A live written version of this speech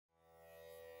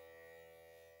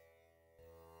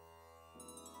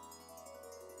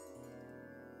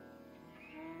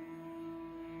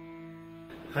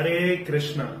Hare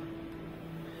Krishna.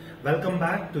 Welcome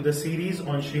back to the series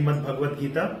on Srimad Bhagavad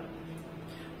Gita.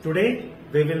 Today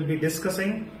we will be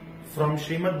discussing from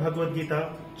Srimad Bhagavad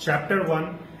Gita chapter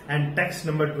 1 and text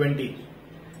number 20.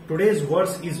 Today's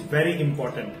verse is very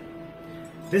important.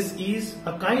 This is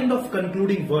a kind of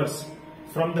concluding verse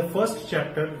from the first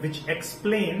chapter which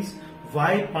explains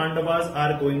why Pandavas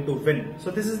are going to win. So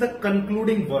this is the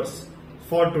concluding verse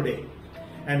for today.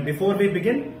 And before we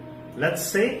begin, let's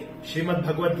say Srimad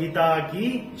Bhagavad Gita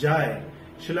ki jai,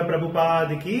 Srila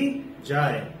Prabhupada ki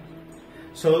jai.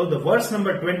 So the verse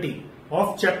number 20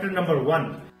 of chapter number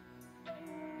 1.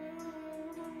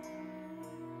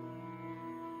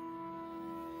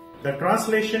 The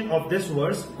translation of this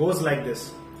verse goes like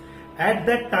this. At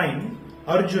that time,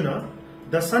 Arjuna,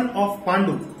 the son of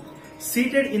Pandu,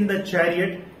 seated in the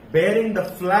chariot bearing the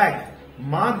flag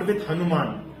marked with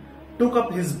Hanuman, took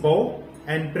up his bow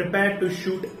and prepared to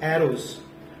shoot arrows.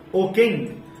 O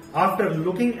king, after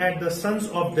looking at the sons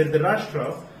of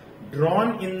Dhritarashtra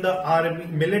drawn in the army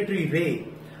military array,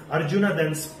 Arjuna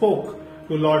then spoke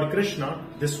to Lord Krishna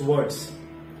these words.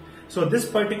 So this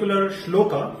particular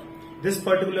shloka, this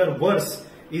particular verse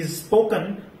is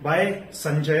spoken by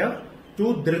Sanjaya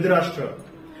to Dhritarashtra.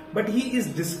 But he is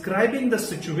describing the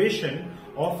situation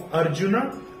of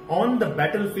Arjuna on the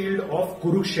battlefield of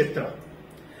Kurukshetra.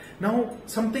 Now,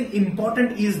 something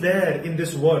important is there in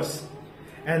this verse,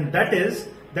 and that is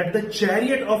that the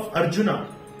chariot of Arjuna,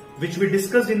 which we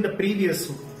discussed in the previous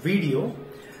video,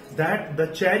 that the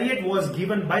chariot was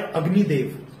given by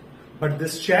Agnidev, but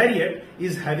this chariot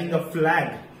is having a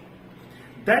flag.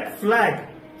 That flag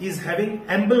is having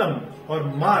emblem or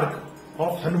mark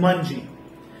of Hanumanji.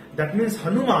 That means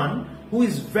Hanuman, who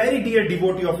is very dear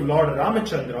devotee of Lord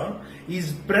Ramachandra,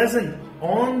 is present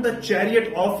on the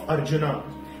chariot of Arjuna.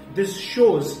 This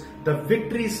shows the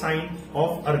victory sign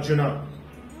of Arjuna.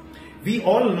 We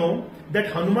all know that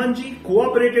Hanumanji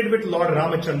cooperated with Lord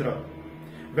Ramachandra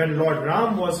when Lord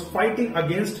Ram was fighting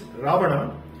against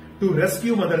Ravana to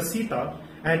rescue Mother Sita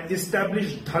and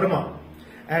establish Dharma.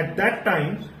 At that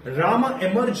time, Rama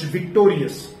emerged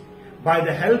victorious by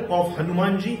the help of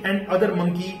Hanumanji and other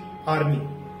monkey army.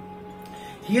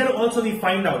 Here also we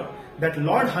find out that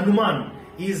Lord Hanuman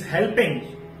is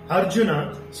helping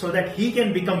Arjuna so that he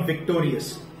can become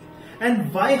victorious.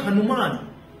 And why Hanuman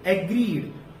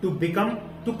agreed to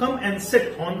come and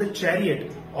sit on the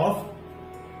chariot of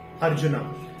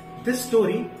Arjuna. This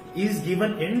story is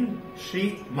given in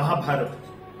Sri Mahabharata.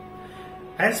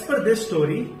 As per this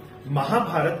story,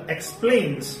 Mahabharata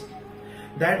explains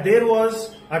that there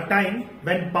was a time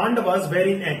when Pandavas were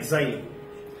in exile,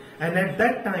 and at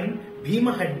that time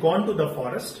Bhima had gone to the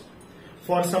forest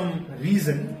for some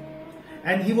reason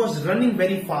and he was running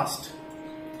very fast.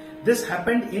 This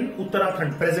happened in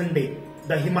Uttarakhand, present day,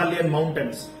 the Himalayan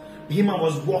mountains. Bhima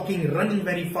was walking, running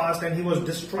very fast, and he was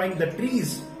destroying the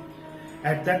trees.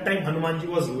 At that time Hanumanji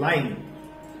was lying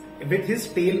with his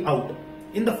tail out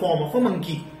in the form of a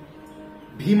monkey.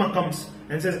 Bhima comes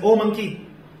and says, "Oh monkey,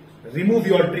 remove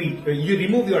your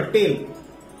tail,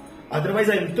 otherwise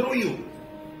I will throw you."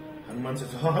 Hanuman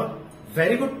says,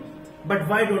 "Very good, but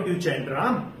why don't you chant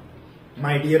Ram?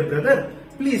 My dear brother,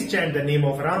 please chant the name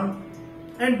of Ram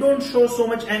and don't show so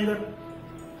much anger."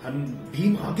 And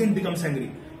Bhima again becomes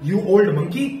angry. "You old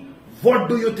monkey, what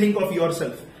do you think of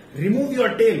yourself? Remove your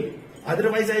tail,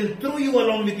 otherwise I will throw you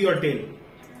along with your tail."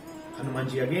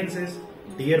 Hanumanji again says,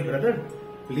 "Dear brother,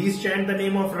 please chant the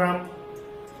name of Ram."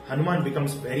 Hanuman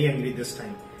becomes very angry this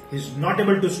time. He is not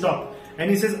able to stop and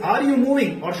he says, "Are you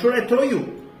moving or should I throw you?"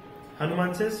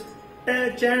 Hanuman says,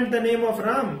 "Chant the name of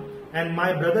Ram, and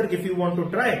my brother, if you want to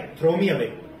try, throw me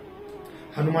away."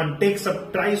 Hanuman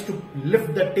tries to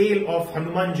lift the tail of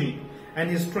Hanumanji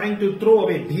and is trying to throw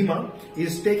away. Bhima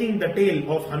is taking the tail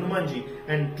of Hanumanji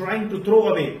and trying to throw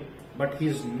away, but he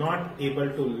is not able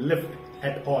to lift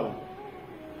at all.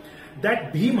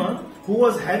 That Bhima, who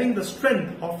was having the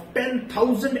strength of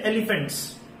 10,000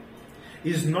 elephants,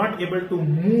 is not able to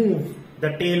move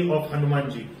the tail of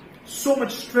Hanumanji. So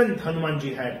much strength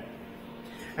Hanumanji had.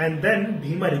 And then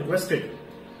Bhima requested,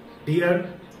 "Dear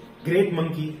great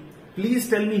monkey, please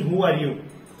tell me, who are you?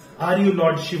 Are you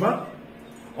Lord Shiva?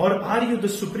 Or are you the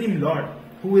Supreme Lord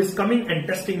who is coming and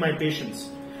testing my patience?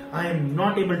 I am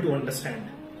not able to understand."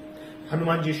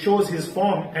 Hanumanji shows his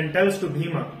form and tells to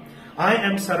Bhima, "I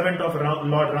am servant of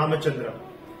Lord Ramachandra.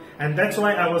 And that's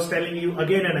why I was telling you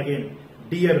again and again,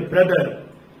 dear brother,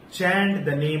 chant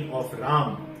the name of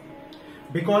Ram."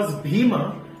 Because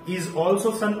Bhima is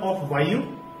also son of Vayu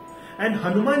and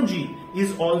Hanumanji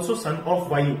is also son of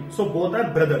Vayu. So both are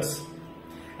brothers.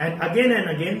 And again,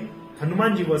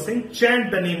 Hanumanji was saying, chant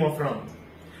the name of Ram.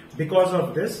 Because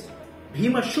of this,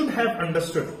 Bhima should have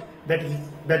understood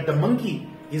that the monkey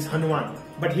is Hanuman,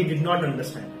 but he did not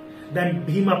understand. Then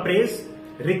Bhima prays,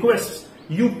 requests,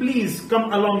 you please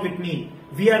come along with me.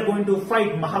 We are going to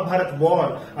fight Mahabharat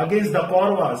war against the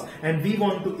Kauravas and we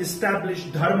want to establish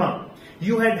Dharma.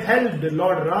 You had helped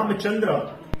Lord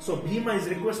Ramachandra. So Bhima is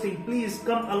requesting, please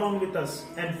come along with us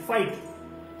and fight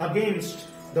against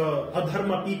the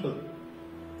Adharma people.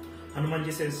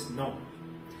 Hanumanji says, no.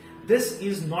 This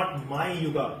is not my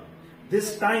yuga.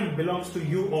 This time belongs to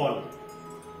you all.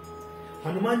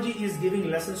 Hanumanji is giving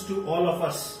lessons to all of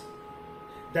us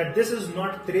that this is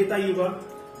not Treta Yuga,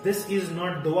 this is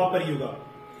not Dwapar Yuga.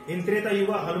 In Treta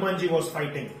Yuga, Hanumanji was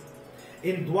fighting.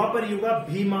 In Dwapar Yuga,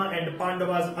 Bhima and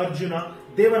Pandavas, Arjuna,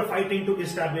 they were fighting to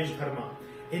establish Dharma.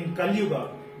 In Kali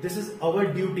Yuga, this is our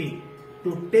duty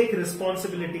to take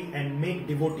responsibility and make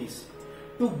devotees,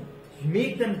 to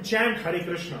make them chant Hare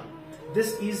Krishna.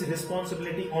 This is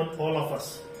responsibility on all of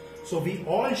us. So we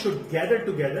all should gather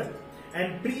together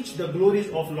and preach the glories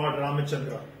of Lord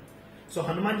Ramachandra. So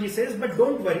Hanumanji says, but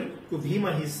don't worry. To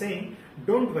Bhima he is saying,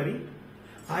 don't worry.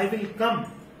 I will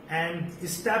come and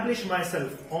establish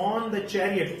myself on the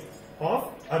chariot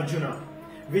of Arjuna,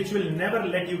 which will never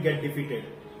let you get defeated.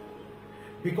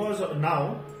 Because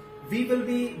now we will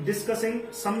be discussing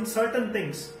some certain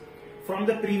things from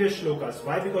the previous shlokas.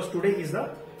 Why? Because today is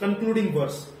the concluding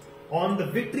verse on the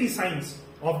victory signs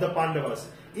of the Pandavas.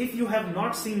 If you have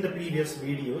not seen the previous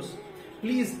videos,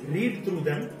 please read through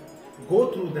them,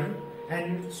 go through them,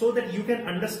 and so that you can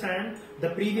understand the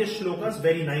previous shlokas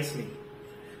very nicely.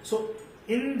 So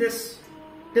in this,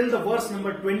 till the verse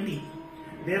number 20,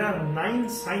 there are 9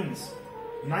 signs,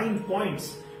 9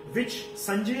 points, which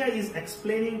Sanjaya is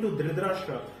explaining to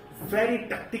Dhritarashtra very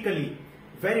tactically,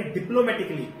 very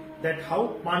diplomatically, that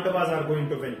how Pandavas are going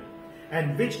to win.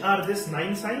 And which are these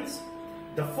 9 signs?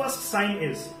 The first sign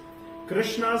is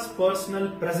Krishna's personal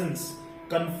presence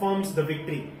confirms the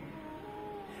victory.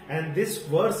 And this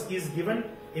verse is given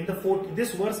in the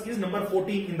this verse is number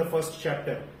 14 in the first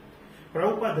chapter.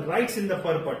 Prabhupada writes in the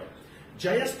purport,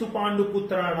 Jayastu Pandu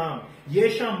Putranam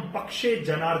Yesham Pakshe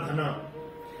Janardhana,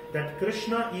 that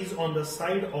Krishna is on the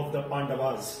side of the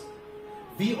Pandavas.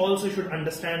 We also should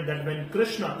understand that when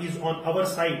Krishna is on our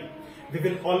side, we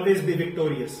will always be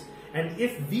victorious. And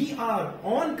if we are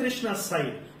on Krishna's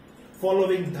side,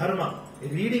 following Dharma,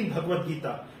 reading Bhagavad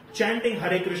Gita, chanting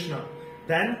Hare Krishna,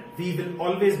 then we will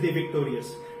always be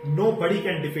victorious. Nobody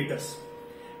can defeat us.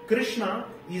 Krishna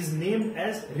is named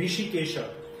as Rishikesha,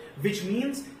 which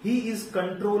means he is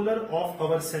controller of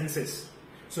our senses.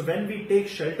 So when we take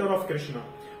shelter of Krishna,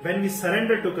 when we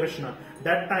surrender to Krishna,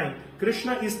 that time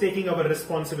Krishna is taking our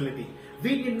responsibility.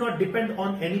 We did not depend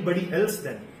on anybody else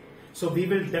then. So we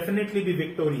will definitely be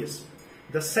victorious.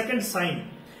 The second sign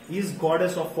is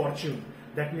Goddess of Fortune.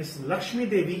 That means Lakshmi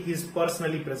Devi is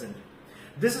personally present.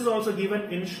 This is also given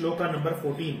in shloka number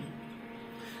 14.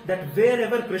 That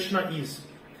wherever Krishna is,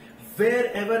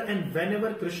 wherever and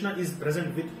whenever Krishna is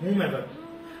present with whomever,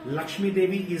 Lakshmi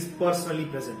Devi is personally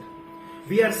present.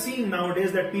 We are seeing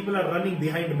nowadays that people are running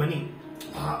behind money.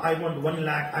 I want 1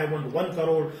 lakh, I want 1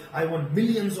 crore, I want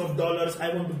millions of dollars,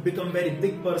 I want to become very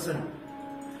big person.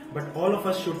 But all of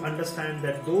us should understand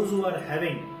that those who are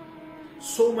having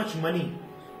so much money,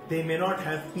 they may not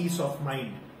have peace of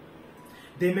mind.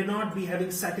 They may not be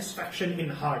having satisfaction in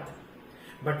heart.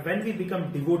 But when we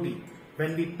become devotee,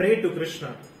 when we pray to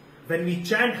Krishna, when we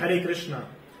chant Hare Krishna,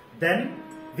 then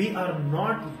we are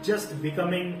not just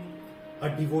becoming a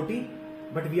devotee,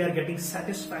 but we are getting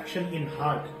satisfaction in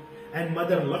heart. And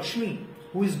Mother Lakshmi,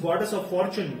 who is Goddess of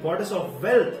Fortune, Goddess of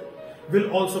Wealth,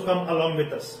 will also come along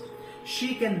with us.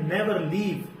 She can never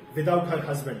leave without her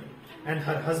husband. And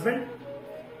her husband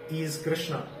is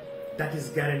Krishna. That is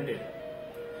guaranteed.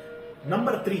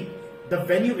 Number 3, the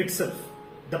venue itself,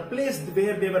 the place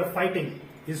where they were fighting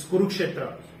is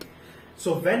Kurukshetra.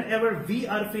 So whenever we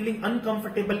are feeling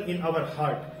uncomfortable in our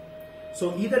heart,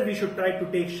 so either we should try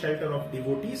to take shelter of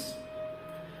devotees,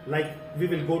 like we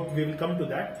will come to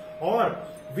that, or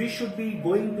we should be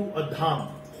going to a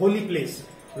dham, holy place,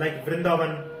 like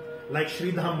Vrindavan, like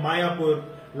Sridham Mayapur,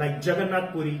 like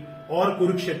Jagannath Puri or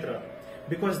Kurukshetra,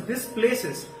 because these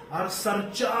places are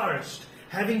surcharged,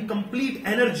 having complete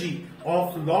energy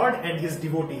of Lord and his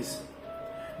devotees.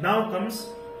 Now comes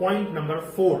point number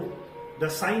 4, the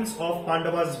signs of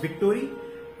Pandava's victory,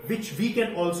 which we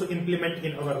can also implement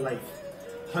in our life.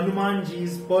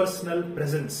 Hanumanji's personal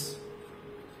presence.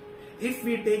 If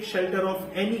we take shelter of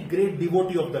any great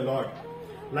devotee of the Lord,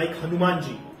 like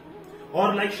Hanumanji,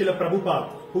 or like Srila Prabhupada,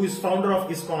 who is founder of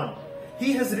ISKCON,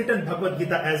 he has written Bhagavad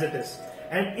Gita as it is.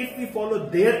 And if we follow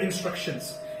their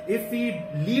instructions, if we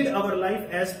lead our life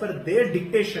as per their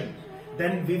dictation,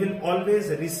 then we will always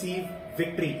receive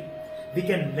victory. We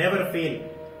can never fail.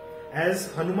 As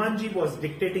Hanumanji was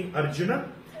dictating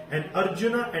Arjuna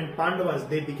and Pandavas,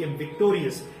 they became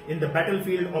victorious in the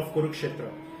battlefield of Kurukshetra.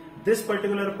 This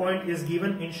particular point is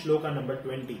given in shloka number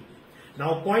 20.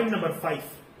 Now point number 5,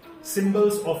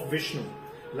 symbols of Vishnu,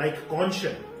 like conch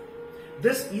shell.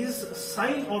 This is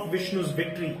sign of Vishnu's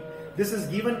victory. This is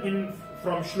given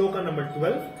from shloka number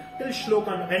 12 till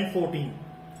shloka and 14.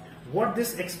 What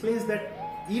this explains that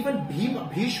even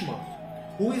Bhishma,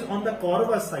 who is on the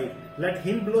Kaurava side, let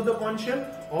him blow the conch shell,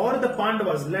 or the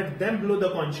Pandavas, let them blow the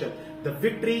conch shell. The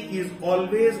victory is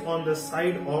always on the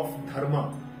side of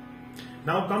Dharma.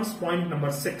 Now comes point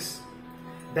number 6,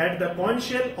 that the conch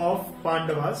shell of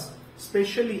Pandavas,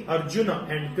 especially Arjuna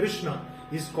and Krishna,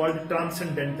 is called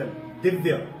transcendental,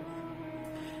 Divya.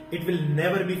 It will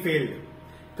never be failed.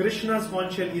 Krishna's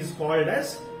conch shell is called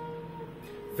as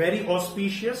very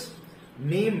auspicious,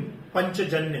 name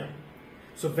Panchajanya.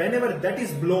 So whenever that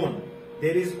is blown,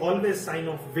 there is always sign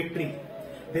of victory.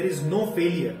 There is no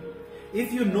failure.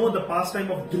 If you know the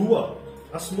pastime of Dhruva,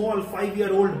 a small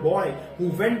 5-year-old boy who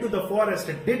went to the forest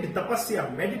and did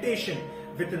tapasya, meditation,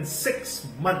 within 6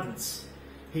 months,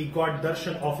 he got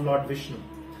darshan of Lord Vishnu.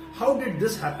 How did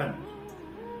this happen?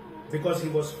 Because he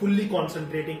was fully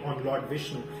concentrating on Lord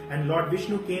Vishnu, and Lord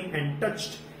Vishnu came and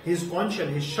touched his conch shell,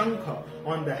 his shankha,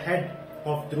 on the head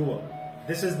of Dhruva.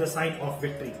 This is the sign of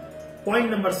victory. Point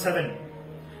number 7,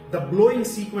 the blowing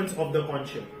sequence of the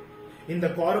conch shell. In the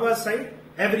Kaurava side,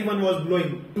 everyone was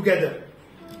blowing together.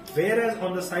 Whereas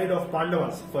on the side of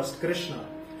Pandavas, first Krishna,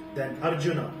 then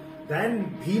Arjuna,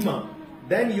 then Bhima,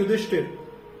 then Yudhishthir,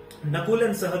 Nakul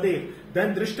and Sahadev,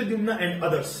 then Drishtadyumna and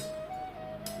others.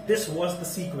 This was the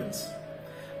sequence.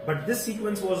 But this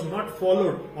sequence was not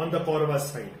followed on the Kaurava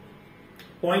side.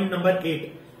 Point number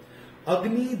 8.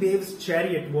 Agni Dev's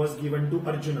chariot was given to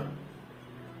Arjuna.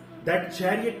 That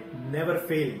chariot never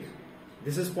failed.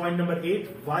 This is point number 8,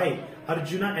 why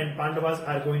Arjuna and Pandavas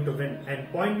are going to win.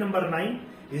 And point number 9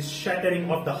 is shattering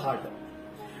of the heart.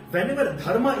 Whenever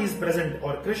Dharma is present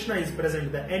or Krishna is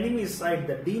present, the enemy side,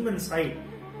 the demon side,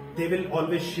 they will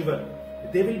always shiver.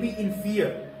 They will be in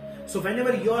fear. So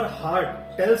whenever your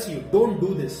heart tells you, don't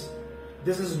do this,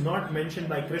 this is not mentioned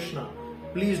by Krishna,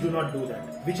 please do not do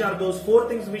that. Which are those 4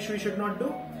 things which we should not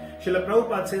do? Srila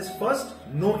Prabhupada says, first,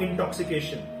 no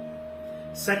intoxication.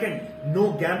 Second,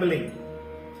 no gambling,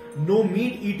 no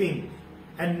meat eating,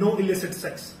 and no illicit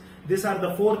sex. These are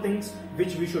the 4 things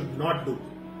which we should not do.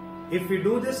 If we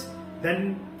do this,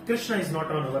 then Krishna is not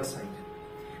on our side,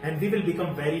 and we will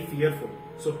become very fearful.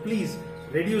 So please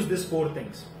reduce these 4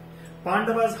 things.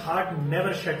 Pandava's heart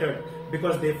never shattered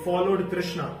because they followed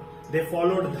Krishna, they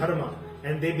followed Dharma,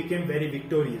 and they became very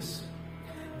victorious.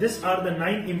 These are the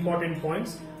 9 important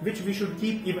points which we should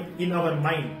keep in our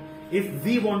mind if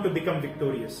we want to become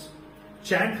victorious.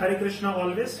 Chant Hare Krishna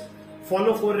always,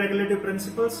 follow 4 regulative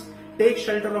principles, take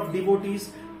shelter of devotees,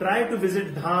 try to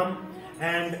visit Dham,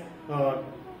 and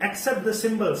accept the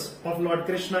symbols of Lord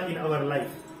Krishna in our life.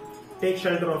 Take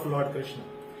shelter of Lord Krishna.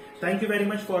 Thank you very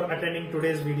much for attending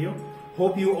today's video.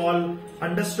 Hope you all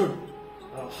understood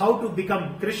how to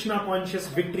become Krishna conscious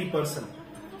victory person.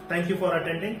 Thank you for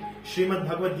attending. Srimad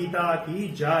Bhagavad Gita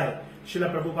ki jai.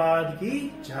 Srila Prabhupada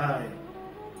ki jai.